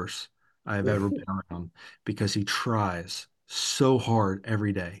coolest horse I've ever been around because he tries so hard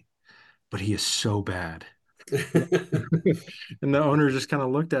every day, but he is so bad." And the owner just kind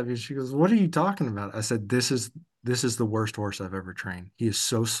of looked at me. She goes, "What are you talking about?" I said, "This is the worst horse I've ever trained. He is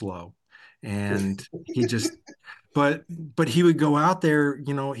so slow, and he just but he would go out there,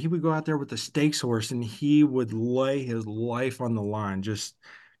 he would go out there with the stakes horse and he would lay his life on the line, just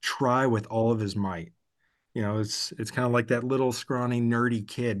try with all of his might. It's kind of like that little scrawny nerdy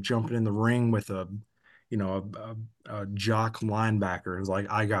kid jumping in the ring with a jock linebacker. It's like,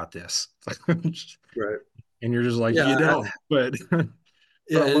 I got this. Right. And you're just like, Yeah. you don't, but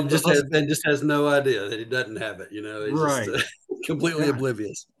Yeah, I and love the hustle. just has no idea that he doesn't have it. He's just Right. completely Yeah.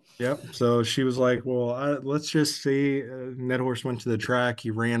 oblivious. Yep. So she was like, "Well, let's just see." Ned Horse went to the track. He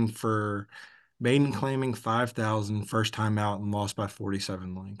ran for maiden claiming 5,000 first time out and lost by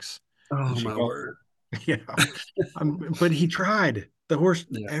 47 lengths. And Oh she my called, word. yeah. But he tried. The horse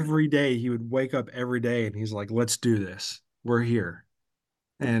Yeah. every day. He would wake up every day and he's like, "Let's do this. We're here."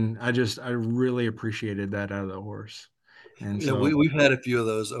 And I really appreciated that out of the horse. And Yeah, so, we've had a few of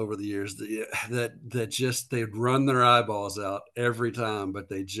those over the years that that just they'd run their eyeballs out every time, but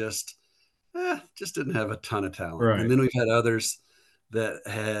they just didn't have a ton of talent. And right. then we've had others that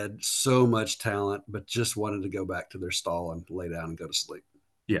had so much talent, but just wanted to go back to their stall and lay down and go to sleep.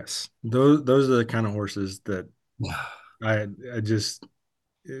 Yes. Those are the kind of horses that I I just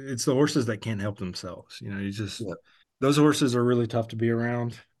it's the horses that can't help themselves. You just Yeah. those horses are really tough to be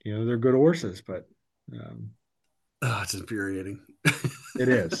around. They're good horses, but Oh, it's infuriating. it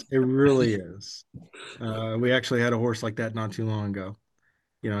is. It really is. We actually had a horse like that not too long ago.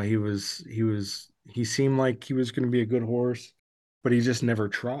 He seemed like he was going to be a good horse, but he just never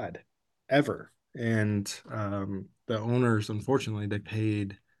tried ever. And the owners, unfortunately, they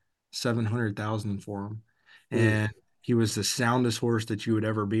paid 700,000 for him, Mm. and he was the soundest horse that you would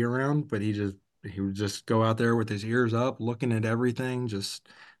ever be around. But he would just go out there with his ears up, looking at everything, just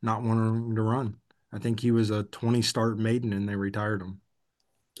not wanting to run. I think he was a 20 start maiden, and they retired him.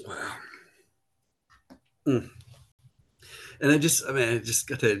 Wow. Mm. And I mean, it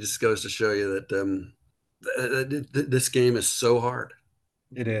just goes to show you that this game is so hard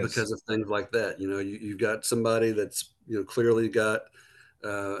It is. because of things like that. You've got somebody that's clearly got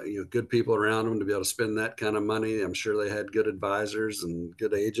good people around them to be able to spend that kind of money. I'm sure they had good advisors and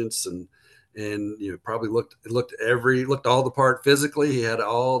good agents, and probably looked all the part physically. He had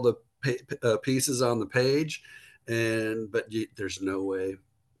all the pieces on the page, there's no way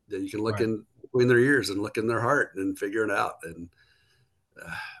that you can look Right. in between their ears and look in their heart and figure it out. And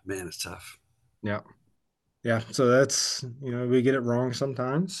man, it's tough. Yeah. Yeah. So that's, we get it wrong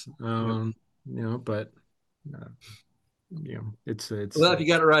sometimes. Yep. But uh, it's Well, if you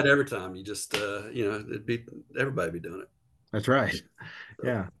got it right every time, you just it'd be everybody be doing it. that's right. So,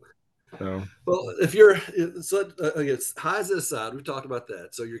 Yeah. So well, if you're so I guess HISA aside, we've talked about that.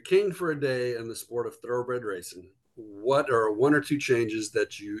 So you're king for a day in the sport of thoroughbred racing. What are one or two changes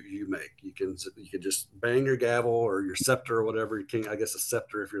that you make? You can just bang your gavel or your scepter or whatever. Your king, I guess a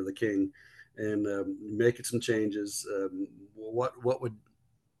scepter if you're the king, and make it some changes. What would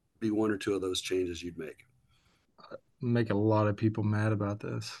be one or two of those changes you'd make? make a lot of people mad about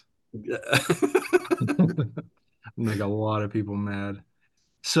this. Yeah. Make a lot of people mad.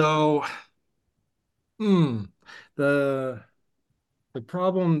 So, hmm, the the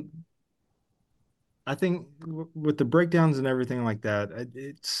problem, I think, with the breakdowns and everything like that,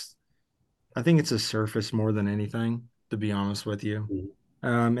 I think it's a surface more than anything, to be honest with you.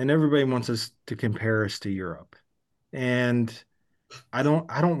 And everybody wants us to compare us to Europe, and I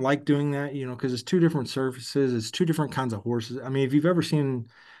don't like doing that, because it's two different surfaces, it's two different kinds of horses. I mean, if you've ever seen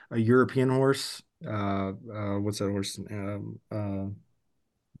a European horse, what's that horse?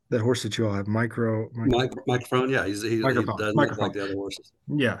 That horse that you all have, Microphone, yeah, he microphone, doesn't look like microphone. the other horses.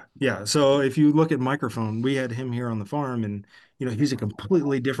 Yeah, yeah. So if you look at microphone, we had him here on the farm, and he's a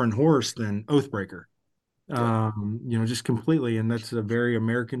completely different horse than Oathbreaker. Yep. Just completely, and that's a very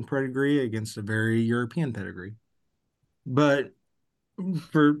American pedigree against a very European pedigree. But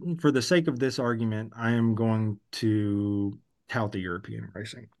for the sake of this argument, I am going to tout the European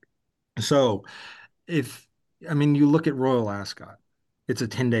racing. So if I mean you look at Royal Ascot, it's a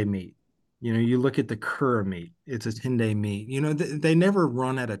 10-day meet. You know, you look at the Cura meet, it's a 10-day meet. You know, they never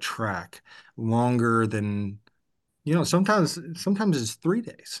run at a track longer than, you know, sometimes it's 3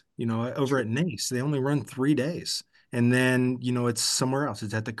 days, you know, over Sure. at Nace. They only run 3 days. And then, you know, it's somewhere else.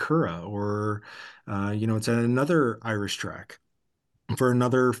 It's at the Cura or, you know, it's at another Irish track for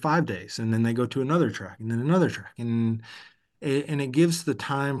another 5 days. And then they go to another track and then another track. And it gives the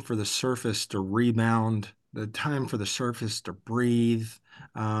time for the surface to rebound, the time for the surface to breathe,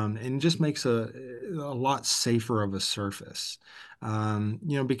 and just makes a lot safer of a surface. You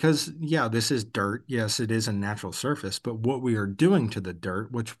know, because yeah, this is dirt. Yes, it is a natural surface, but what we are doing to the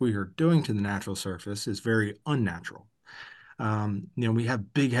dirt, which we are doing to the natural surface, is very unnatural. You know, we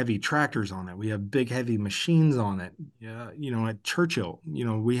have big, heavy tractors on it. We have big, heavy machines on it. Yeah, you know, at Churchill, you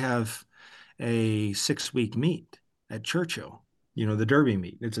know, we have a 6 week meet at Churchill, you know, the Derby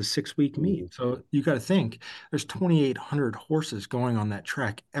meet. It's a 6 week meet. Mhm. So you got to think there's 2,800 horses going on that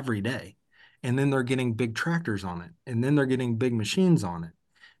track every day. And then they're getting big tractors on it. And then they're getting big machines on it.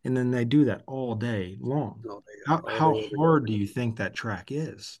 And then they do that all day long. All How day, every hard do you think that track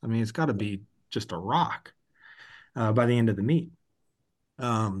is? I mean, it's got to day. be just a rock by the end of the meet.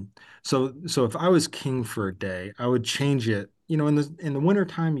 Um, so if I was king for a day, I would change it. You know, in the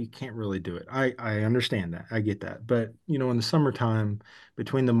wintertime, you can't really do it. I understand that. I get that. But, you know, in the summertime,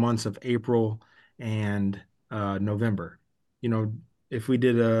 between the months of April and November, you know, if we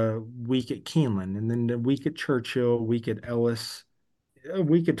did a week at Keeneland and then a week at Churchill, a week at Ellis, a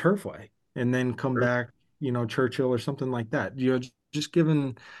week at Turfway, and then come Sure. back, you know, Churchill or something like that. You know, just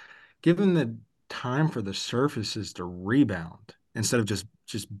given the time for the surfaces to rebound instead of just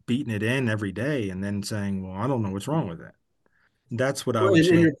beating it in every day and then saying, well, I don't know what's wrong with it. That's what I Well, would and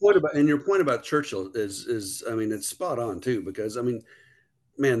change. your point about Churchill is I mean it's spot on too because I mean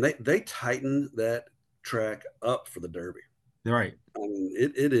man they tighten that track up for the Derby. Right. I mean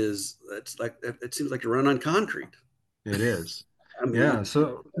it is it's like it seems like you run on concrete. It is. I Yeah. mean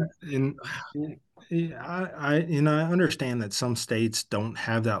So in I understand that some states don't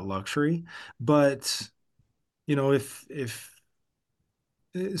have that luxury, but you know, if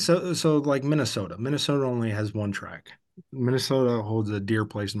so like Minnesota only has one track. Minnesota holds a dear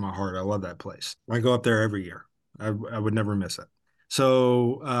place in my heart. I love that place. I go up there every year. I would never miss it.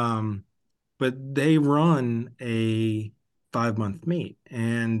 So, but they run a 5 month meet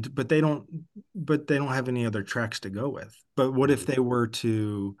and but they don't have any other tracks to go with. But what if mhm, they were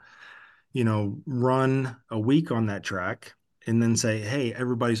to, you know, run a week on that track and then say, hey,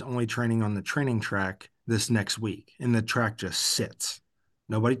 everybody's only training on the training track this next week. And the track just sits.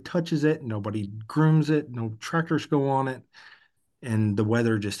 Nobody touches it, nobody grooms it, no tractors go on it, and the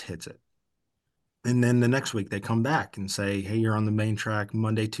weather just hits it. And then the next week they come back and say, hey, you're on the main track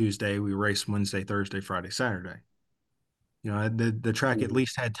Monday, Tuesday. We race Wednesday, Thursday, Friday, Saturday. You know, the track at mhm,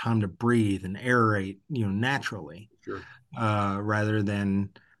 least had time to breathe and aerate, you know, naturally, sure. rather than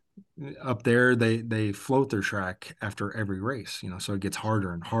up there they float their track after every race, you know, so it gets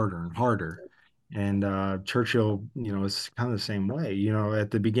harder and harder and harder. And Churchill, you know, is kind of the same way. You know,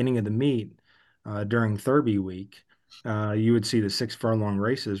 at the beginning of the meet, during Thurby week, you would see the 6 furlong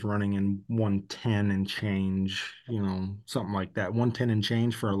races running in 110 and change, you know, something like that, 110 and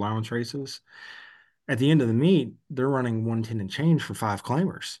change for allowance races. At the end of the meet, they're running 110 and change for 5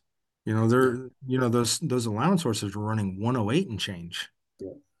 claimers. You know, Yeah, those allowance horses are running 108 and change.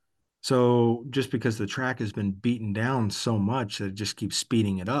 yeah. So just because the track has been beaten down so much that it just keeps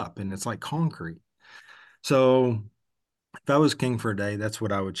speeding it up and it's like concrete. So if I was king for a day, that's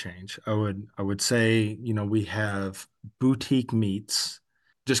what I would change. I would say, you know, we have boutique meets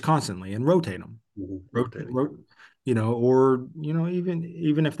just constantly and rotate them. Rotating. You know, or you know,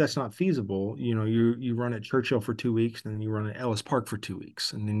 even if that's not feasible, you know, you run at Churchill for 2 weeks, then you run at Ellis Park for 2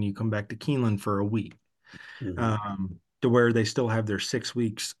 weeks, and then you come back to Keeneland for a week, Hmm. to where they still have their 6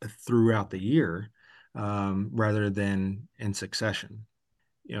 weeks throughout the year, rather than in succession.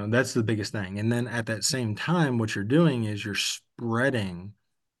 You know, that's the biggest thing. And then at that same time, what you're doing is you're spreading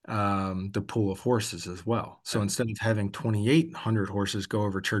the pool of horses as well. So Yeah. instead of having 2,800 horses go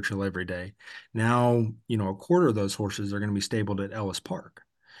over Churchill every day, now, you know, a quarter of those horses are going to be stabled at Ellis Park.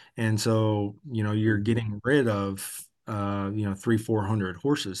 And so, you know, you're Mhm. getting rid of, you know, 400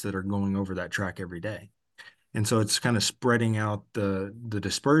 horses that are going over that track every day. And so it's kind of spreading out the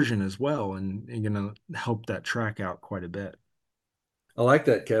dispersion as well and going to help that track out quite a bit. I like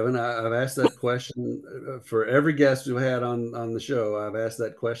that, Kevin. I've asked that question for every guest we've had on the show. I've asked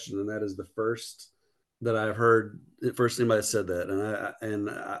that question, and that is the first that I've heard. First anybody said that, and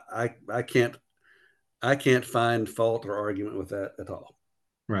I can't find fault or argument with that at all.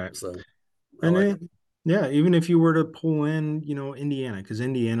 Right. So I And like it, it. Yeah, even if you were to pull in, Indiana, because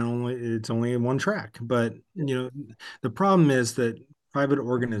it's only one track. But, the problem is that private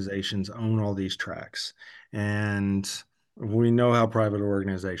organizations own all these tracks. And we know how private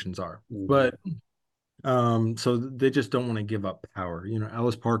organizations are. Mm-hmm. But so they just don't want to give up power.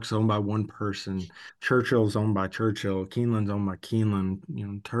 Ellis Park's owned by one person, Churchill's owned by Churchill, Keeneland's owned by Keeneland,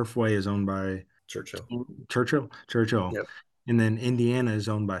 Turfway is owned by Churchill. Churchill, Yep. and then Indiana is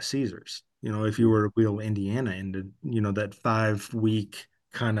owned by Caesars. If you were to wheel Indiana into, that 5 week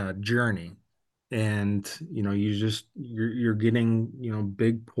kind of journey, and you're getting,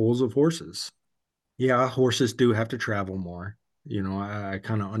 big pools of horses. Yeah, horses do have to travel more. I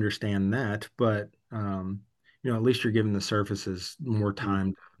kind of understand that, but at least you're giving the surfaces more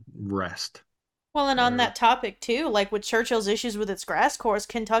time to rest. Well, and on Or that topic too, like with Churchill's issues with its grass course,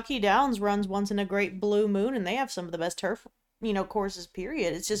 Kentucky Downs runs once in a great blue moon, and they have some of the best turf, courses.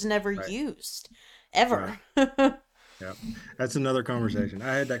 Period. It's just never Right. used, Right. ever. Yeah. That's another conversation.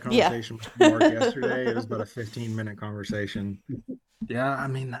 I had that Yeah. conversation with Mark yesterday. It was about a 15-minute conversation. Yeah, I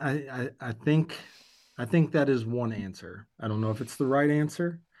mean, I think that is one answer. I don't know if it's the right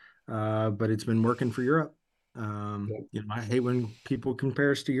answer, but it's been working for Europe. I hate when people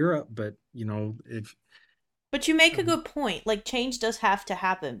compare us to Europe, but if But you make a good point. Like, change does have to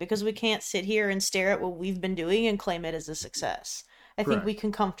happen because we can't sit here and stare at what we've been doing and claim it as a success. I think we correct,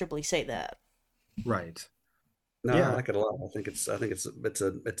 can comfortably say that. right, no, I yeah, like it a lot. I think it's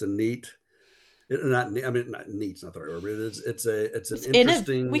a neat. Not neat. I mean, not neat's not the right word. But it's an We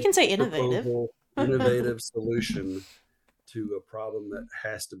interesting can say innovative. proposal, innovative solution to a problem that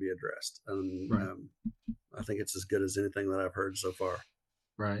has to be addressed. And right, I think it's as good as anything that I've heard so far.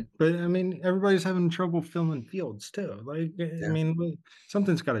 right. But I mean, everybody's having trouble filling fields too. Like, I Yeah. mean,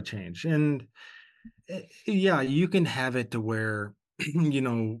 something's got to change, and yeah, you can have it to where,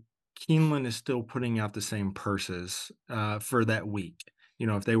 Keeneland is still putting out the same purses for that week.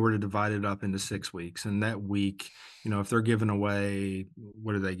 If they were to divide it up into 6 weeks, and that week, if they're giving away,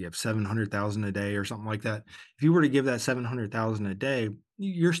 what do they give, 700,000 a day or something like that? If you were to give that 700,000 a day,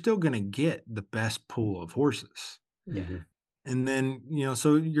 you're still going to get the best pool of horses. Yeah. Mhm. And then,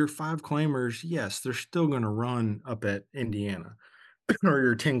 so your 5 claimers, yes, they're still going to run up at Indiana. Or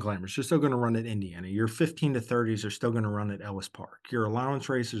your 10 claimers, you're still going to run at Indiana. Your 15 to 30s are still going to run at Ellis Park. Your allowance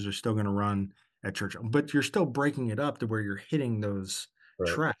races are still going to run at Churchill, but you're still breaking it up to where you're hitting those Right.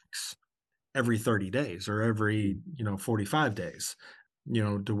 tracks every 30 days or every, 45 days,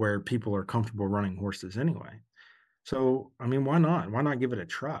 to where people are comfortable running horses anyway. So, I mean, why not? Why not give it a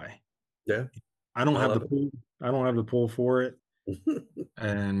try? Yeah. I don't I have the love pool. I don't have the pool for it. it.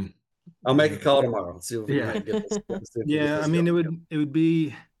 And I'll make a call tomorrow. Let's see if we yeah. can't get this. See if we get Yeah, I this mean, going. it would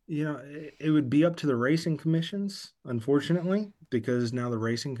be, it would be up to the racing commissions, unfortunately, because now the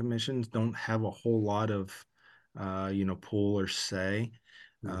racing commissions don't have a whole lot of, pull or say,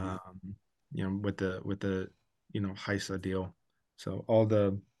 Mhm. with the HISA deal. So all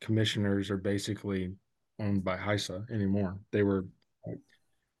the commissioners are basically owned by HISA anymore. They were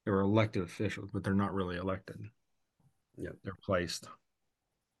elected officials, but they're not really elected. Yep. They're placed.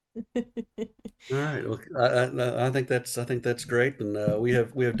 All right. Well, I think that's great, and we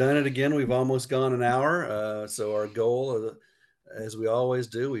have done it again. We've almost gone an hour. So our goal, as we always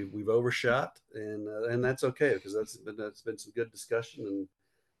do, we've overshot, and that's okay because that's been some good discussion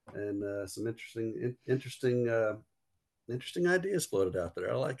and some interesting ideas floated out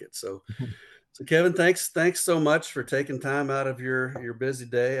there. I like it. So Kevin, thanks so much for taking time out of your busy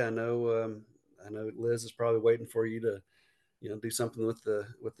day. I know Liz is probably waiting for you to do something with the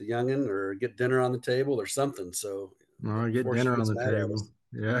youngin or get dinner on the table or something. So No, get before she dinner on gets the mad at table. us,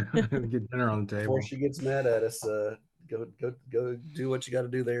 Yeah, get dinner on the before table. she gets mad at us, go do what you got to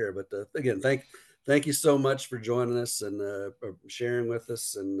do there. But again, thank you so much for joining us and sharing with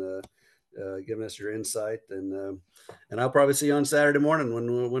us and giving us your insight. And I'll probably see you on Saturday morning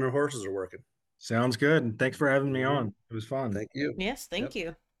when our horses are working. Sounds good. Thanks for having me All right. on. It was fun. Thank you. Yes, thank Yep.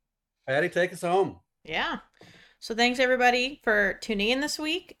 you. Patty, take us home. Yeah. So thanks everybody for tuning in this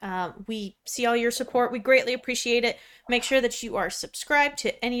week. We see all your support. We greatly appreciate it. Make sure that you are subscribed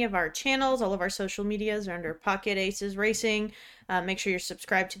to any of our channels. All of our social medias are under Pocket Aces Racing. Make sure you're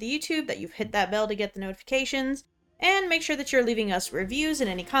subscribed to the YouTube, that you've hit that bell to get the notifications. And make sure that you're leaving us reviews and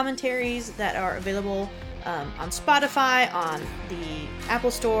any commentaries that are available on Spotify, on the Apple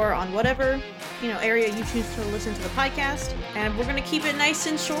Store, on whatever area you choose to listen to the podcast. And we're going to keep it nice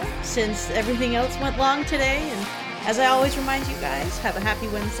and short since everything else went long today. And as I always remind you guys, have a happy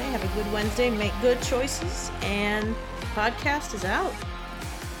Wednesday, have a good Wednesday, make good choices, and the podcast is out.